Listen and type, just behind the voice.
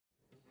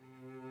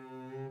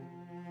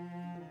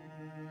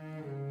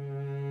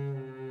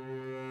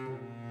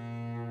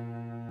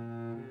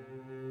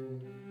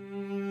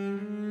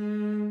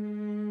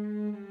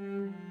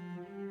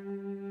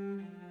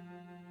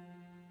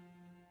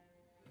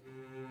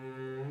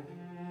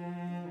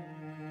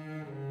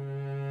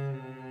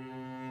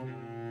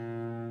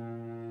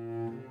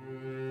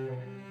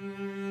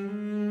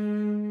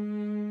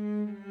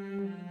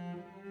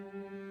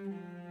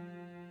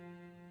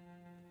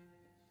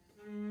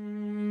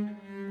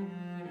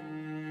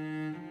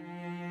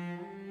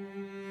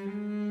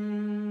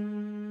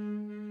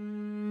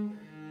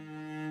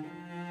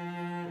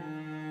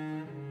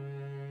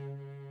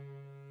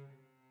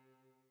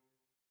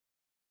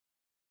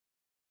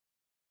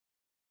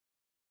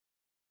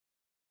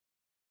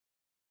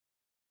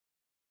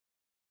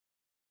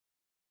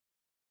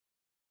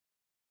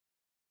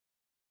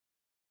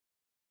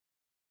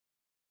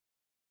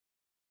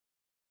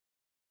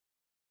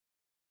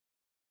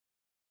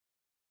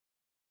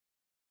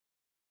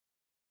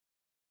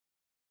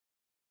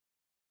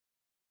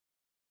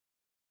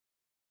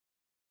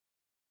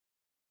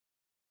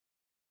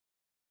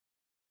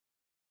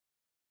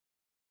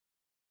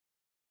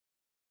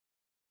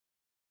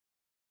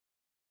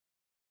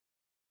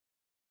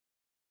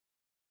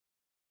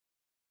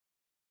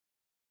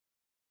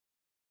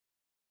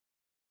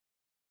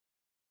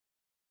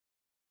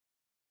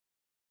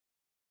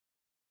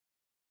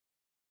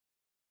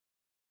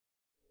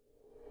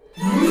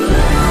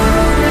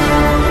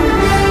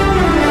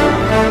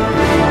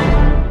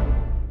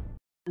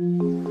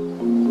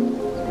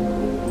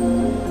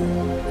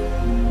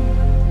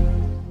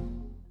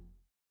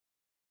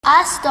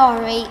Our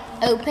story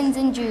opens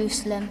in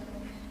Jerusalem.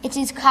 It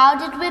is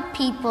crowded with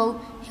people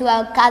who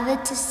are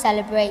gathered to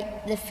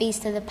celebrate the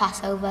feast of the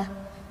Passover.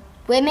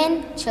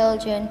 Women,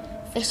 children,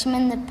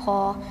 fishermen, the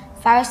poor,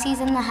 Pharisees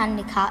and the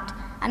handicapped,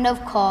 and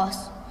of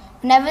course,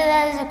 whenever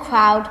there is a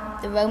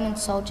crowd, the Roman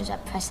soldiers are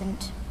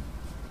present.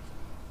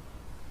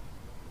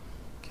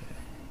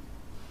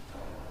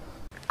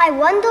 I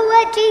wonder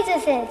where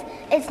Jesus is.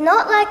 It's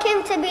not like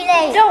him to be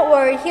late. Don't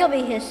worry, he'll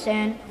be here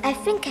soon. I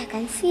think I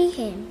can see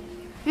him.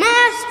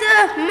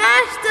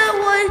 Master,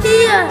 we're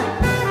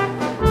here.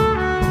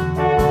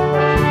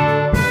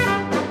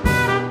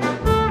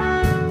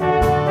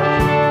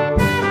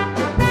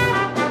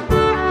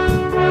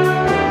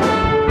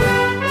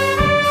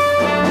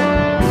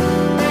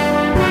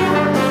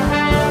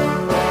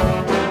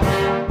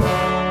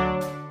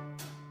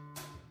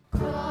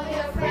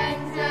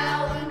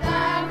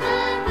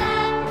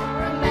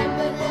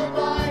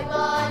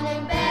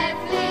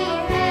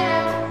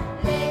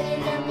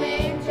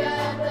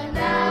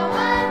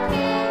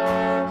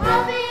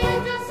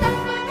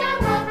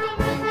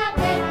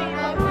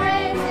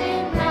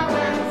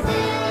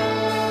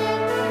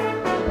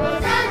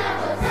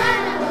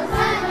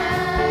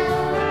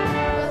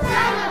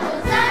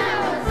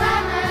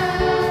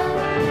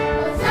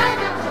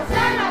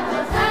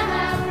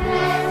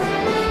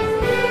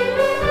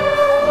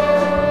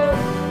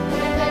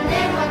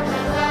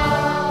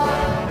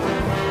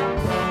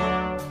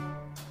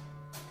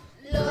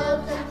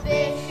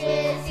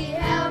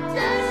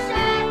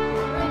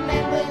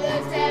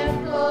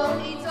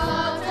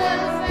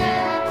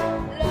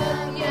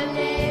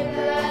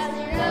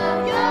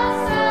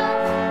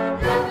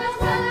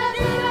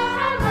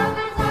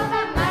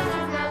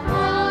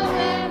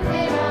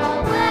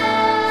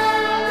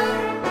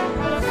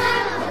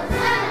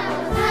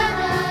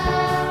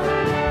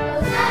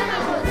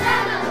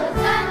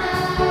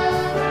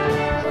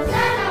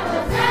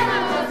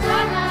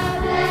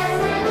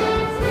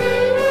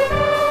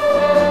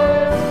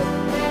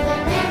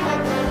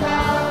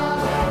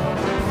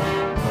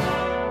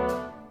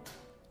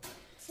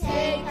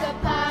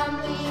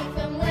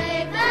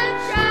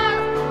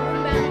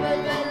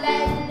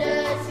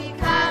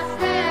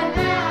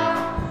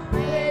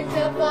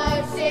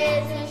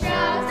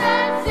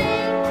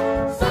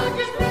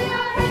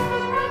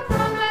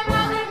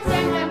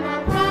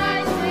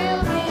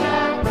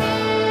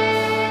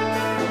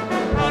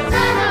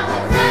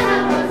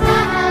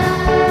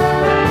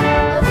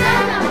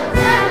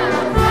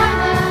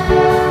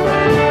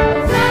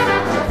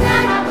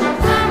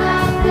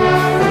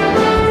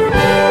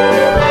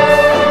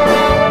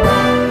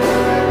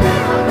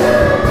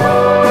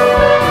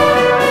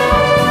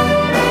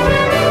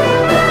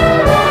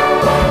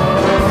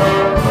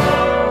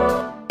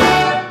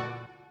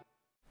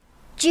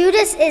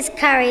 Judas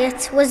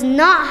Iscariot was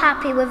not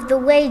happy with the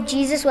way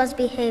Jesus was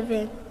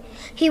behaving.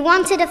 He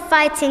wanted a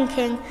fighting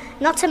king,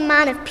 not a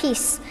man of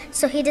peace,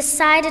 so he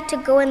decided to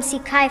go and see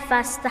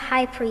Caiaphas, the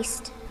high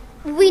priest.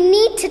 We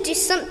need to do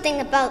something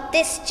about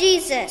this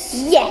Jesus.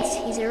 Yes,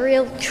 he's a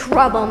real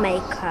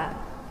troublemaker.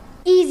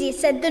 Easier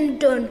said than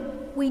done.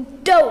 We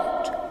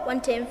don't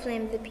want to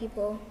inflame the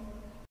people.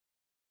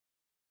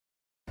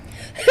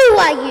 Who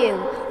are you?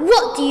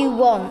 What do you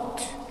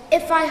want?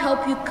 If I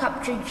help you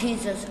capture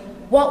Jesus,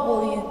 what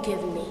will you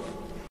give me?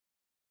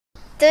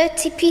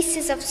 30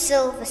 pieces of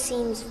silver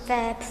seems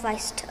fair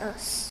price to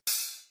us.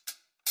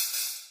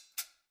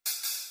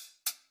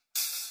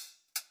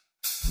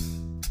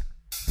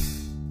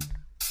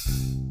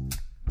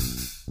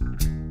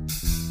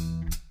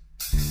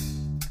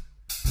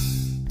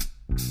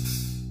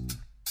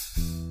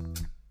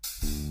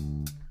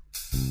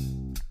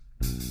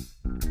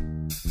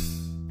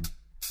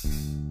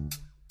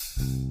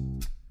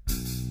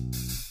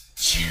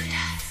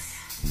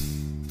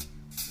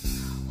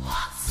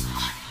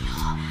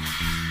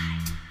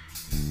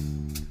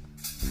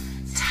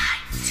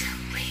 Time to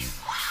read.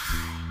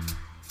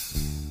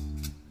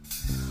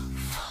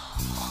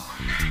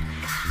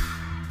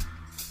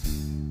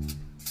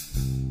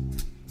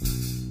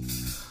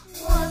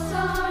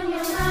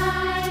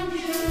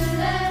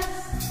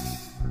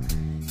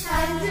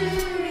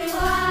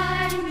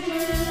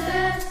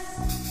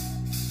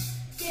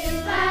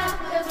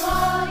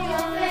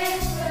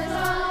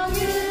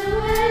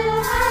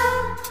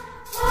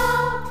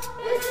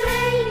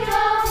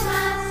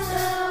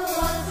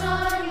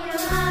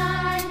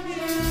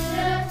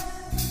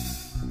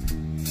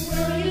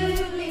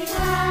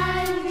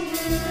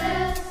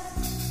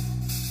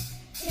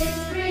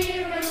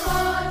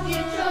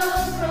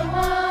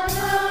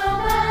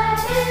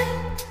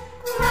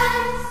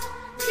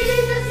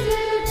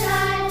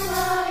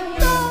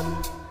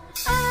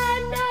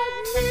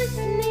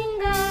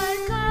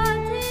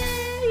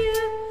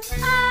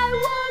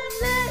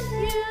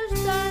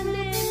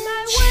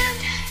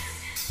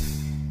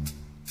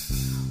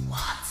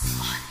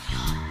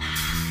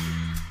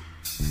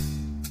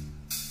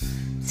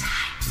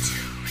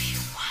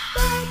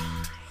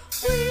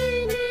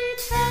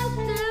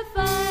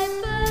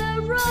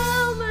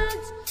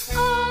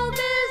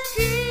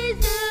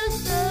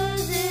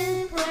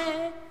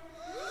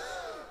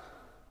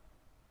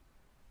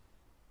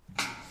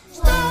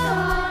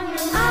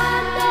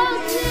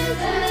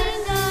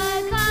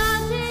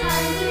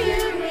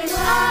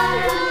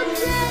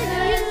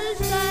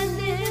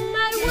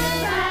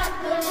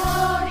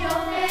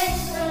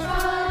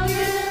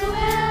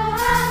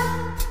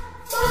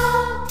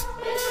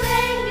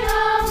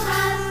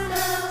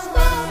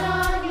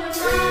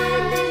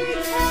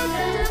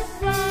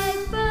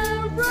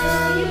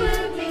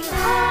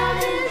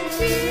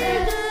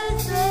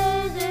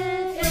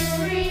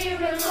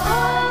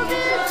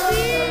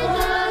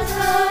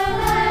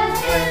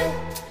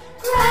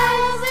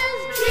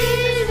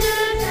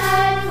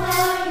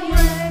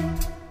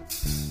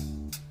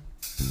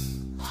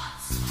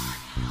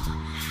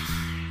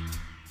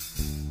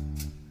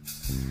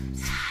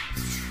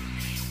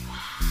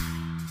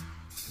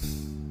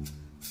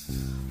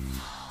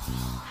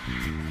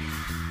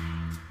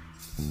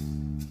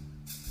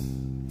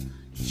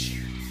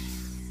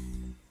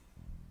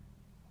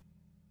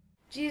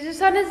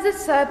 Jesus and his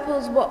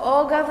disciples were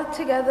all gathered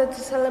together to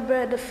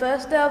celebrate the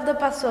first day of the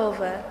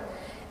Passover.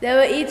 They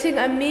were eating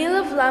a meal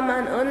of lamb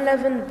and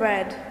unleavened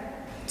bread.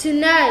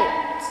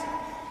 Tonight,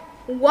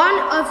 one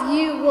of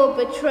you will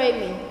betray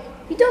me.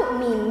 You don't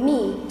mean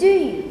me, do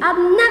you?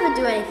 I'll never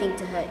do anything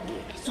to hurt you.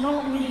 It's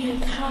not me,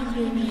 it can't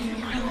be me.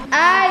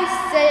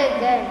 I say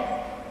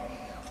again,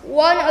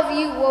 one of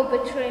you will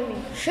betray me.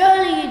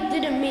 Surely you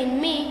didn't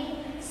mean me.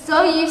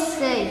 So you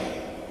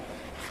say.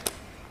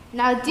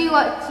 Now do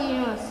what you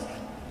must.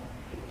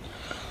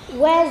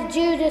 Where's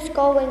Judas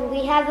going?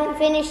 We haven't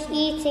finished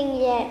eating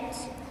yet.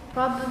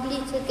 Probably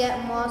to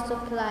get more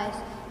supplies.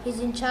 He's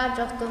in charge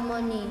of the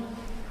money.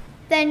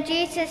 Then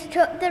Jesus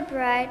took the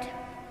bread,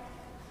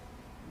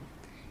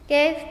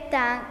 gave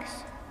thanks,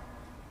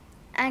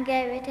 and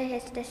gave it to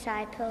his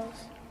disciples.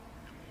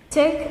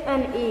 Take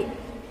and eat.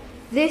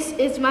 This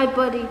is my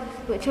body,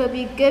 which will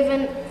be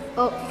given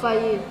up for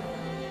you.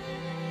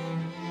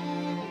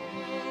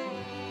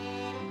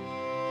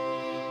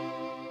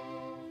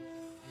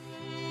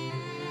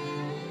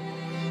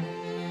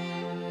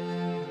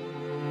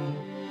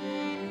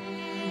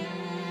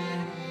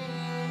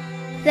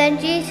 Then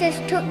Jesus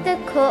took the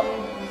cup,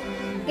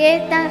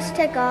 gave thanks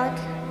to God,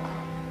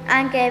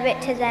 and gave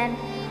it to them.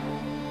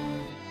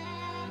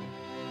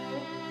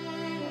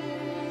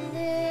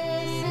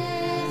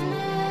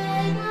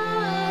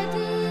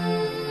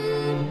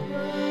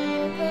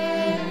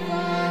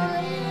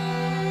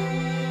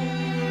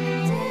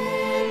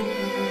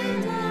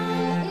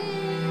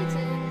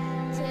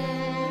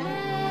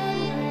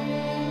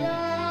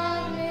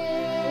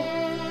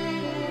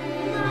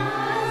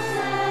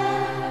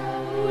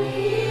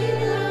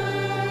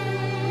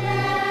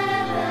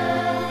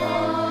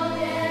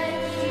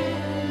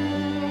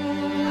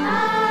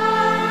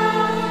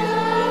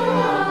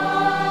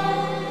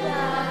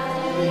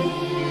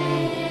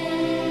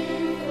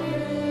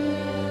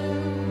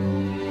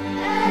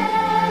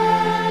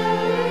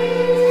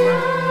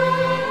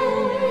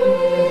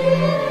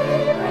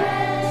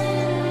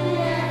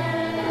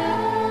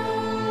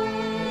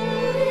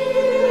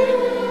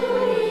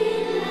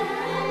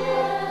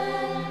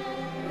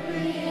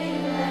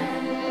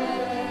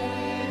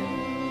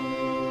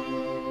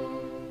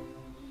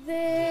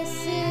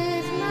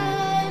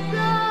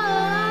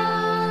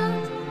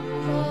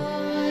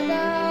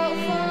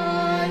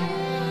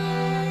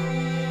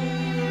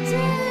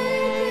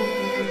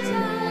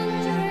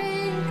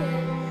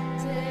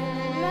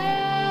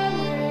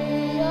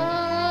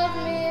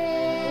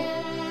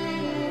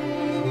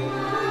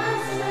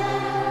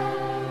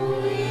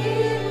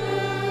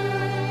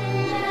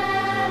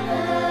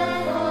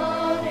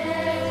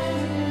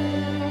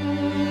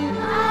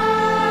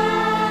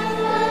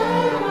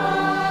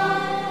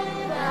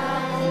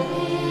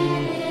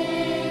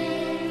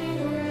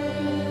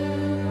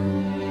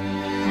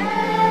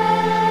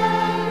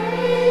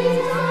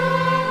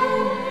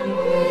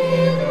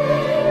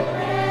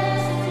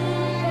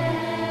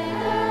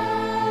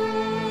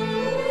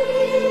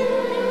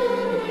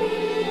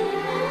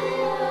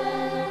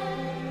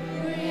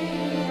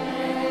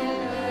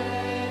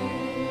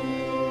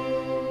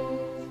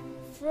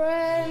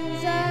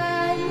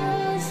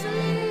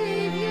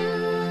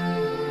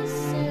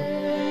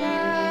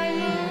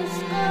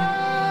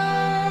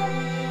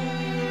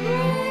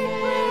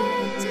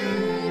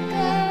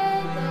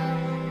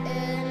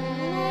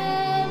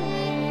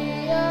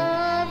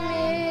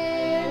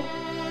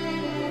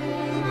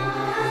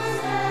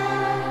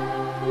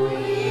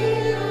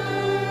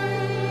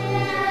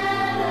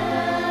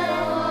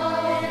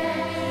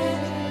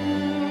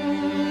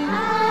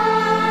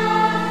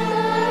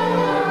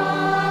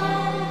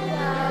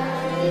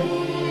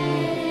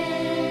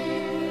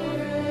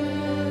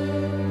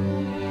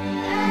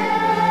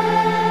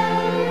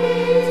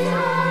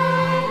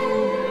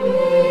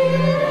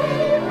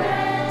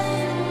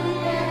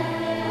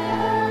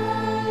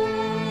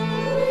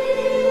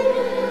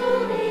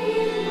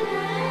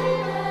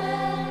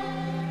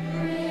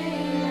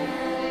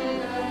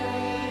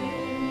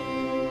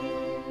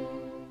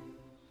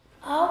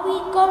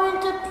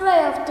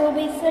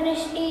 We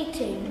finished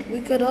eating.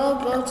 We could all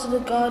go to the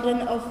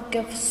Garden of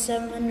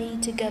Gethsemane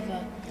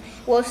together.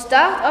 We'll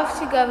start off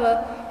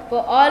together,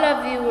 but all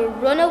of you will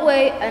run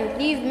away and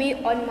leave me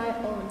on my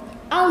own.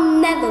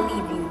 I'll never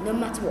leave you, no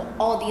matter what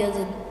all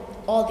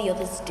the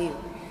others do.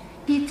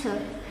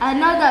 Peter, I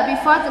know that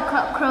before the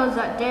cock crows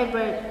at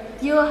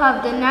daybreak, you will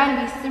have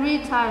denied me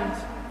 3 times.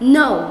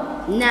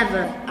 No,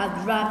 never.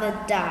 I'd rather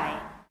die.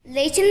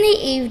 Late in the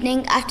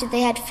evening, after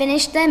they had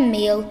finished their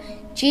meal,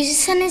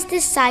 Jesus and his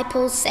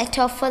disciples set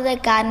off for the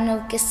Garden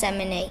of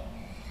Gethsemane.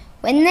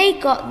 When they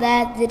got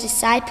there, the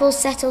disciples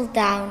settled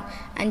down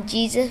and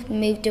Jesus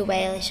moved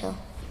away a little.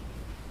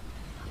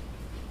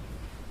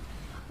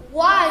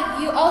 Why,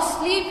 you are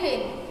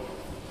sleeping?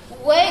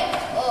 Wake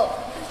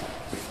up.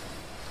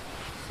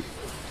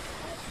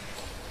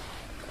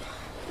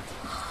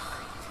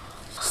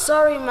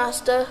 Sorry,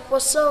 Master. We're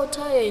so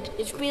tired.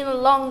 It's been a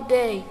long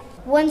day.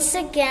 Once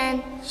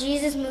again,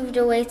 Jesus moved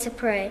away to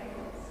pray.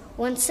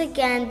 Once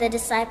again, the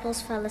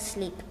disciples fell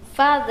asleep.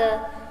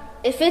 Father,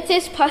 if it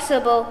is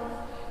possible,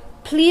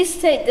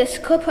 Please take this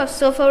cup of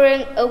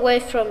suffering away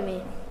from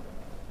me.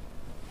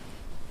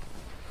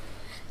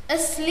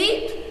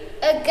 Asleep?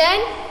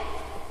 Again?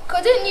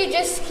 Couldn't you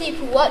just keep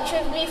watch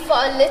with me for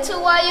a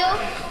little while?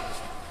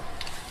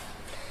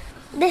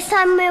 This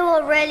time we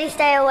will really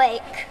stay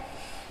awake.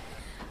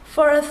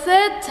 For a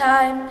third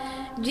time,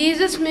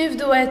 Jesus moved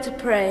away to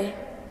pray.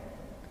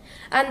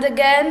 And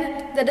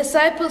again, the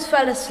disciples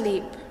fell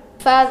asleep.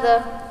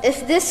 Father,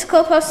 if this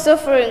cup of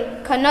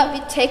suffering cannot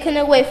be taken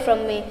away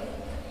from me,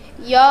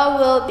 your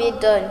will be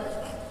done.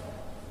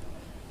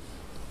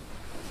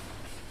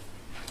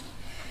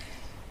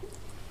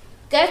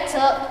 Get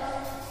up,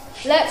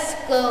 let's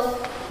go.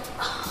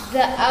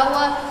 The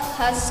hour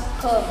has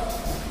come.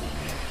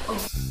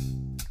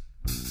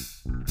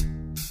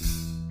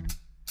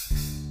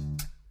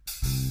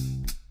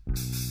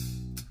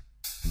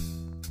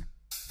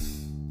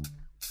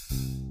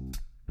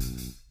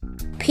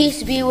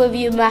 Peace be with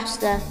you,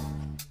 Master.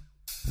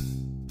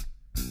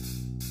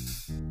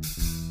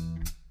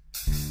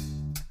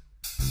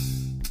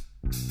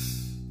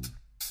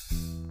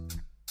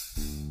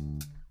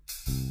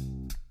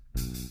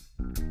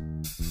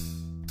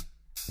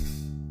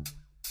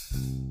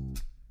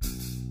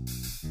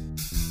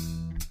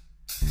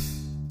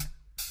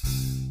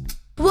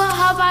 What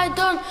have I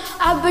done?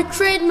 I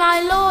betrayed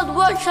my Lord.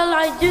 What shall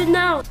I do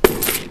now?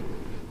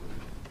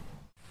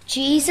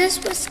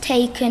 Jesus was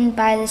taken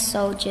by the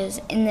soldiers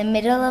in the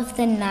middle of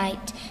the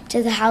night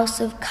to the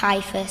house of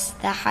Caiaphas,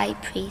 the high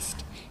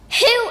priest.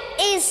 Who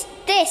is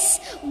this?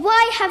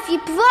 Why have you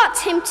brought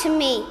him to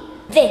me?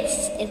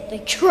 This is the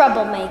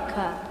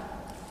troublemaker.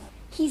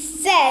 He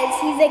says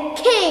he's a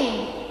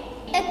king.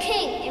 A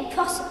king?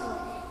 Impossible.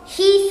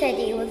 He said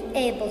he was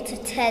able to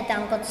tear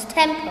down God's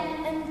temple,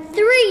 and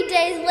 3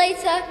 days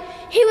later,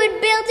 he would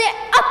build it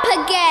up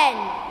again.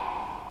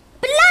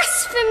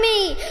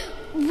 Blasphemy!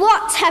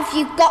 What have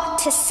you got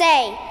to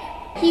say?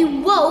 He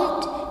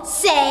won't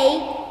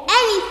say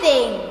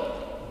anything.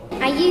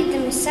 Are you the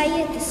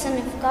Messiah, the Son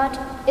of God?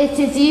 It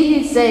is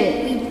you who say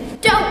it. We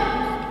don't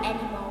need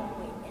any more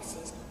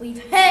witnesses.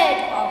 We've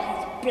heard all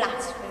his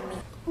blasphemy.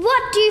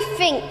 What do you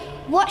think?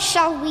 What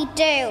shall we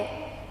do?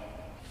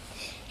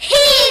 He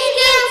is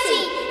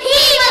guilty. He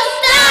must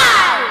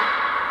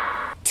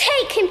die.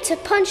 Take him to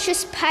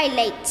Pontius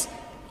Pilate,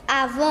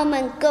 our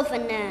Roman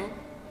governor.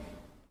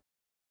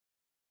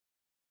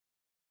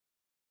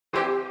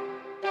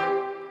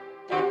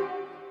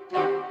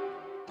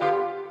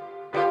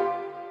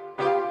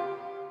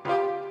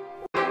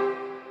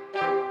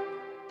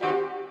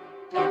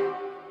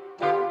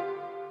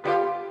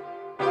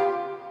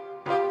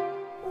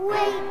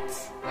 Wait,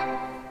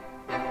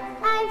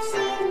 I've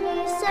seen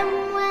you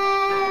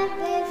somewhere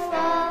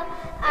before,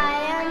 I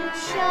am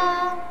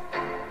sure.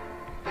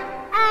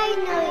 I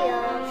know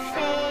your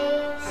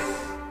face.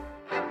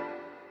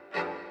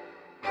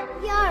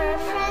 You're a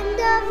friend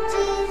of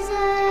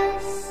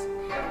Jesus,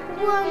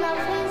 one of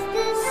his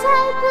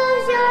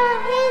disciples, you're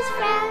his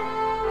friend.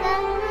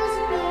 That must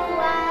be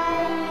why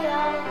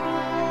you're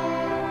here.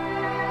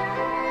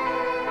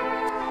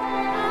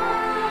 I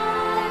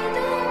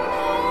don't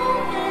know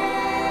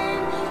him,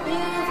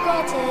 you've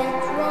got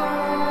it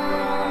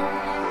wrong.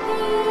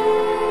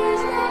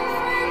 He's no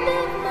friend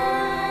of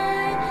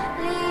mine,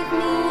 leave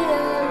me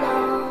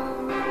alone.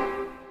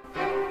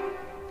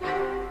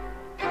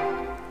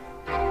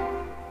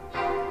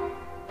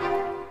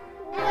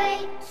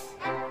 Wait,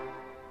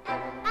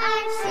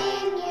 I've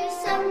seen you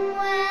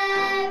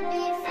somewhere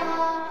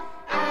before,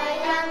 I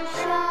am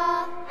sure.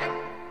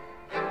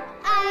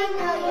 I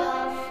know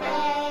your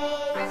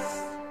face.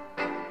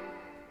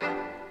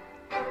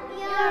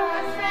 You're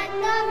a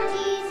friend of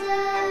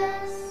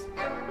Jesus,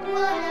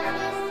 one of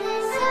his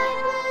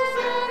disciples,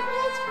 you're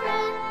his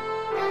friend.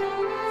 That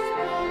must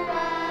be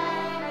why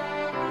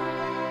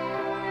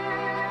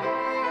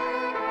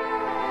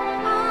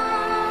I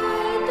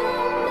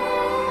don't know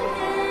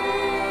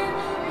him.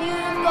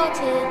 You've got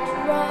it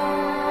wrong.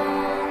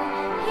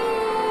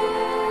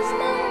 He's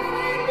no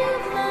friend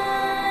of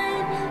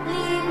mine.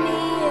 Leave me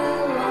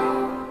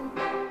alone.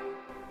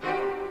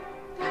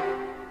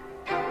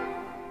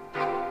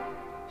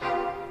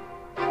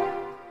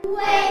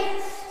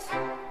 Wait,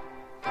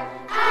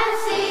 I've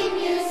seen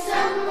you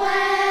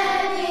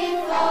somewhere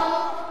before,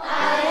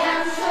 I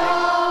am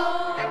sure.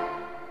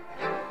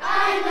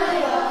 I know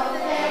your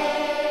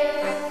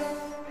face.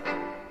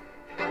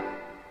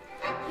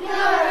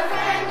 You're a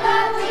friend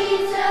of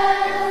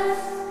Jesus,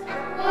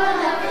 one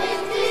of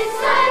his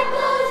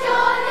disciples,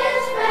 you're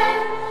his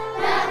friend.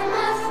 That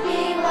must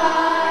be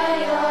why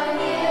you're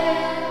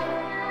here.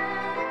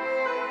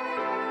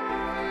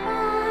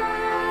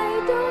 I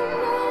don't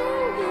know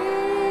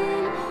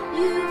him,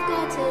 you've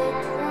got it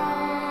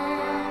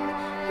wrong.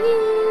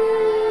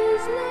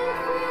 He's no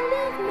friend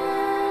of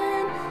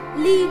mine,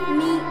 leave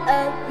me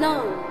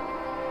alone.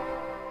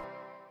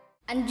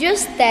 And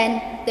just then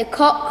the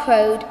cock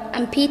crowed,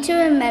 and Peter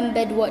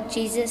remembered what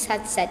Jesus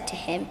had said to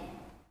him.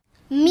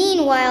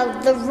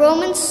 Meanwhile, the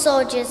Roman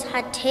soldiers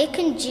had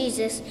taken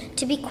Jesus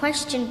to be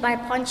questioned by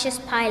Pontius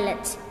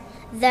Pilate,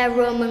 their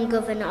Roman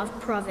governor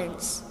of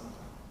province.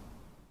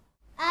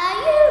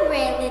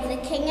 really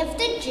the King of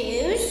the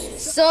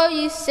Jews? So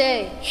you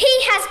say. He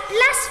has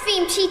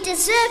blasphemed. He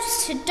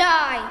deserves to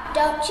die.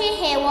 Don't you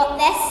hear what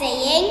they're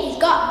saying? He's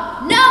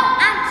got no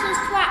answers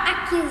to our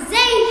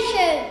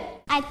accusation.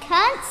 I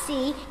can't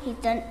see he's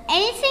done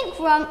anything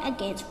wrong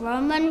against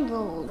Roman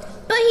rule.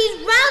 But he's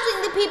rousing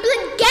the people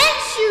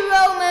against you,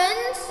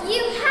 Romans.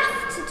 You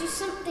have to do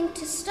something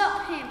to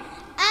stop him.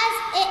 As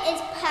it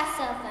is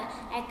Passover,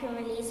 I can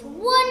release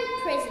one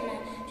prisoner.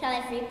 Shall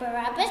I free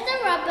Barabbas the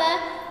robber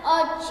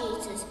or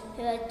Jesus,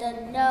 who has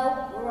done no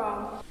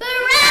wrong?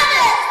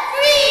 Barabbas!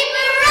 Free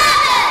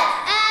Barabbas!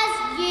 As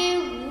you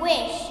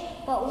wish.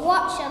 But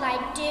what shall I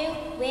do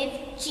with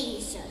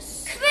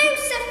Jesus?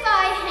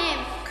 Crucify him!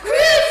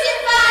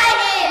 Crucify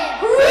him!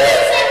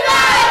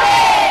 Crucify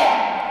him!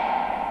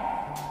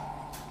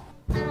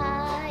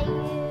 Are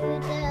you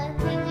the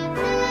King of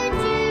the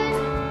Jews?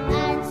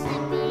 Answer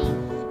me.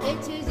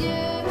 It is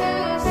you who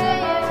say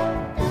it.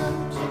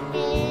 Don't you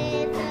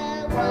hear the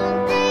one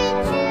they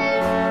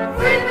choose?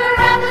 Free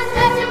Barabbas,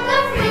 let him go.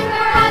 Free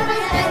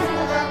Barabbas, let him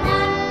go.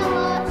 Now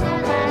what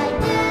shall I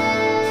do?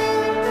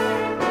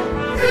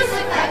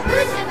 Crucify,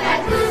 crucify,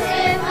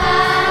 crucify.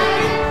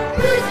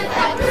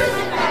 Crucify,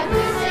 crucify,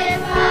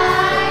 crucify.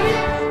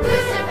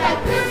 Crucify,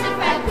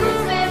 crucify,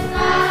 crucify.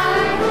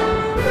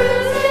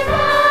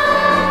 Crucify,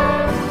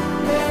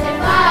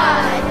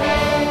 crucify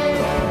him.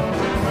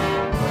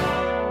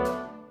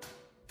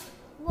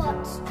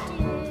 What do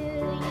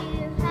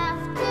you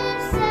have to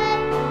say?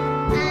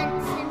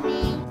 Answer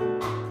me.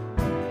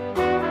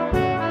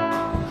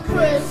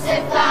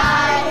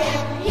 Crucify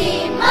him, he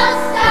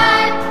must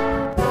die.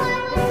 Why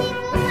will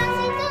people has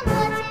he done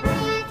what it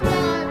is?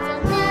 God, so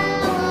now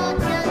what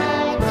shall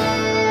I do?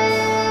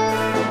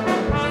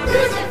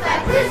 Crucify,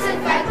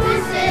 crucify,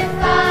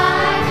 crucify.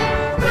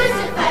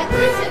 Crucify,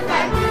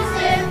 crucify,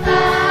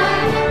 crucify.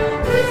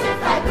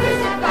 Crucify,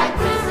 crucify,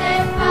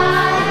 crucify.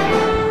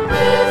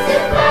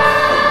 Crucify,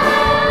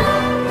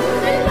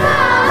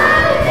 crucify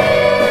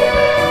him.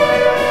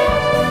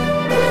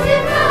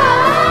 Crucify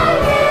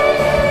him.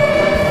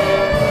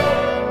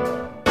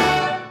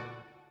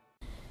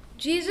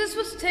 Jesus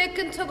was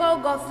taken to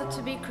Golgotha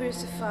to be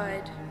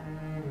crucified.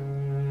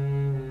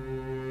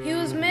 He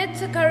was made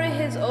to carry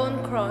his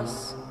own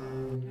cross.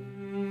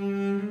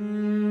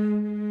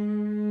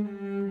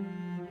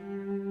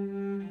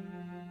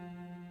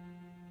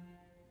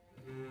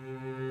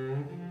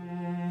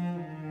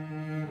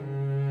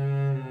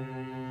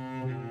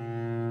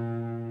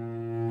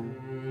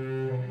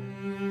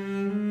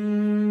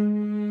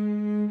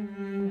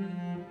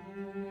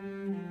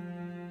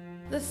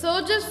 The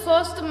soldiers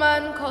forced a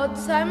man called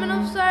Simon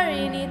of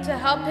Cyrene to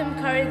help him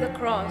carry the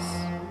cross.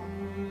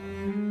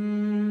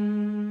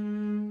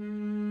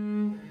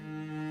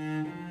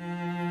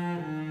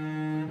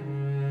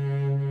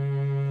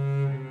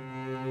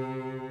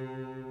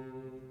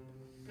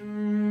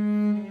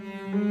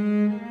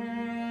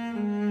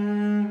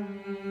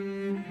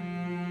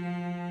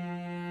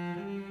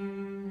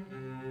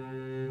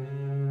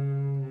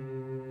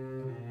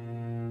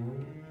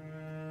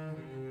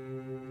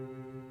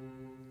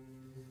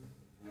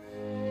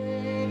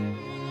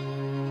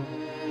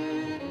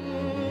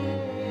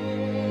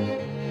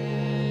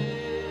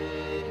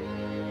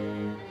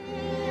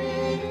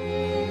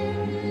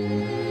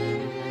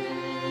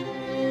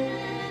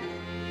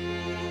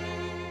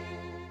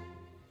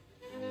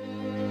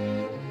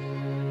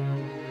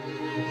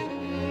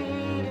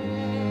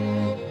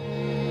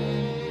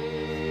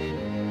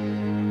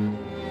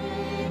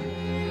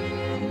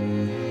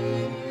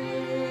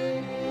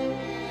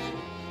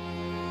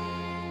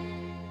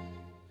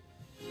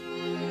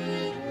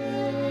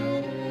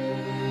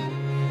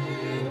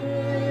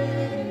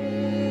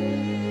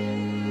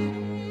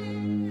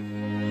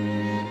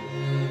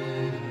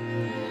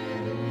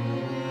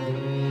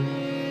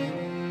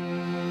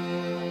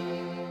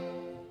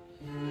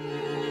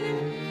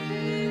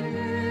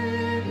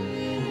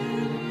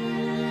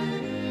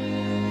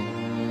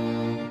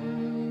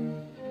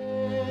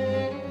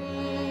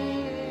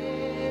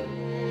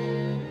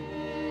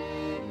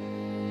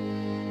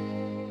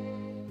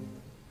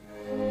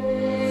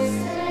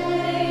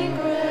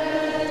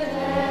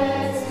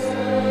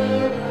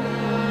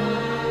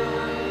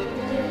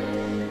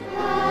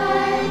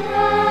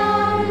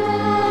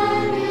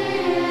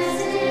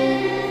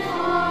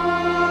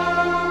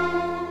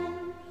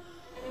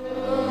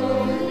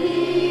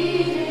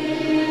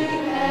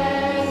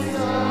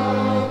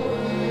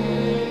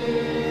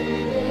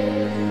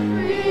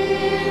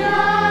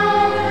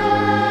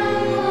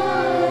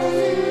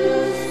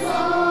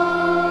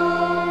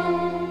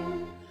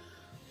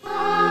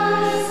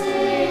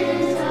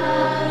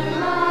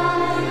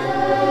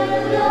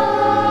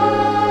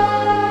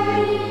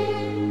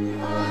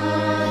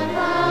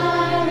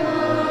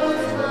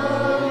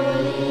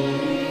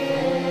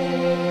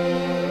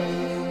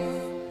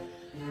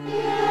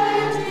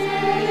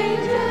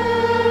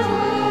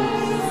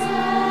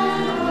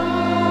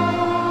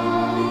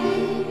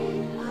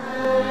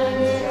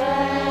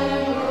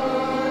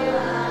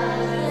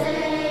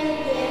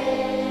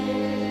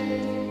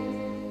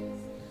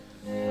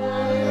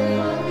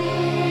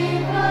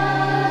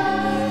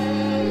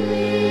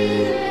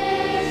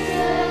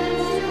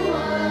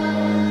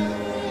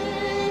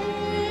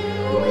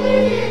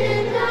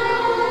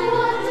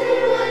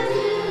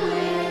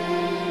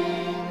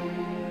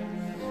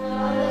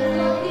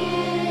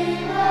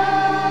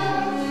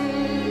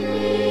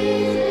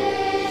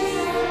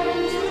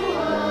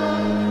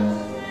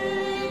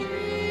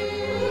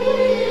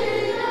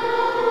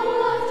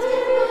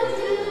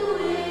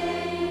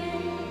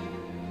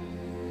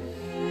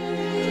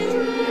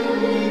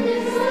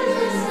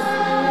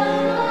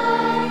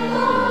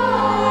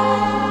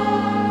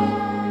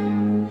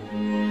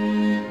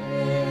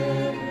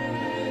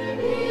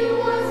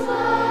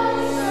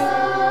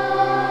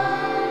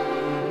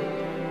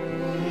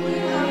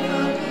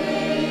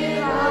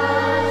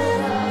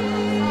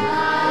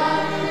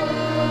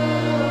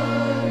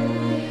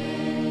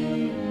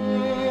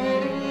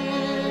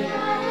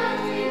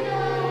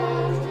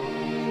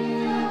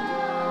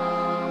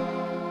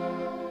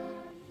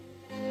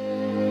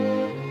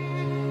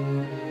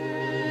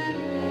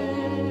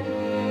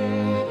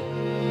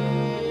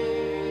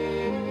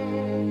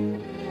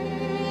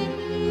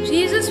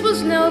 Jesus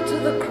was nailed to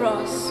the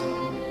cross.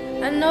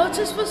 A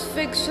notice was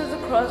fixed to the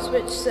cross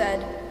which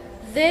said,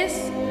 "This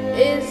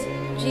is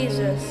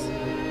Jesus,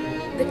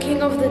 the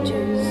King of the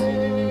Jews."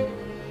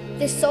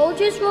 The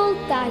soldiers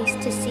rolled dice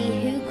to see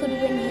who could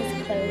win his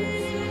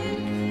clothes.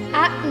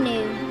 At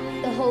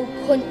noon, the whole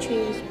country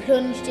was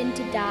plunged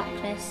into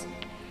darkness.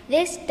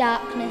 This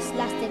darkness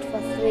lasted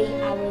for 3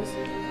 hours.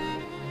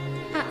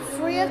 At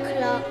 3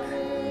 o'clock,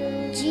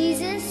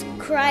 Jesus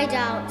cried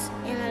out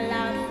in a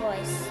loud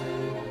voice,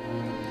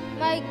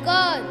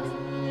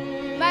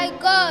 My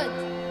God,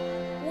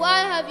 why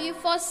have you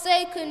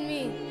forsaken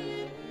me?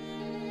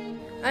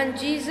 And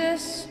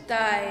Jesus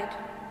died.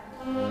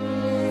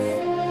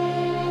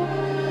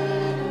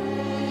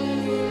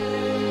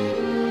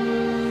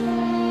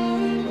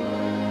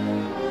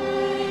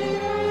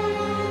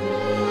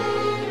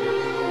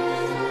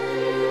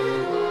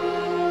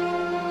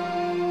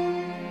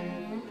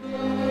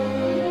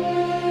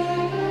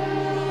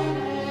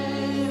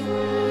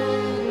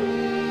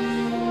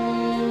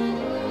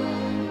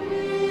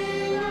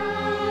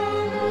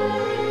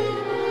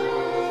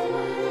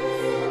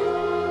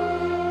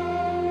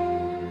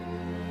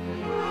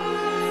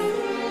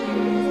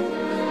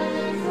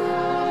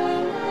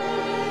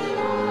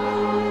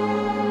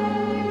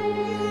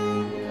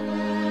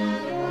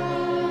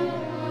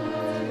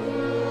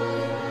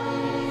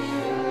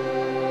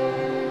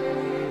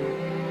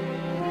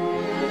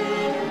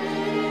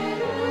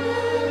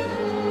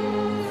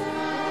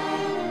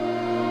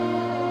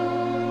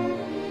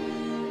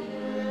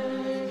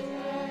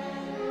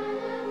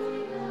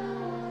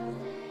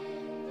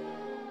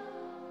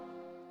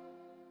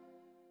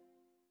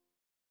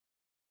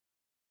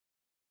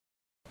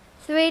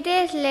 Three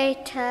days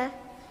later,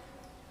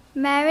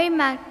 Mary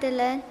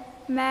Magdalene,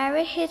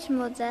 Mary his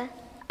mother,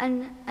 and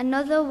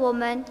another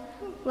woman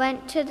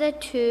went to the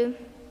tomb.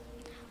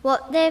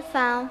 What they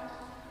found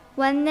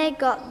when they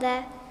got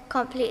there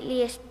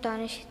completely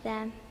astonished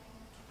them.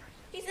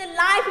 He's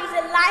alive,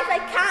 I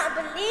can't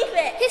believe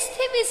it. His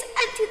tomb is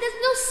empty, there's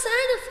no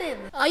sign of him.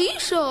 Are you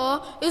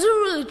sure? Is it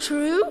really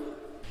true?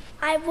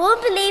 I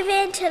won't believe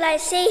it until I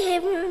see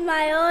him with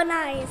my own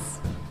eyes.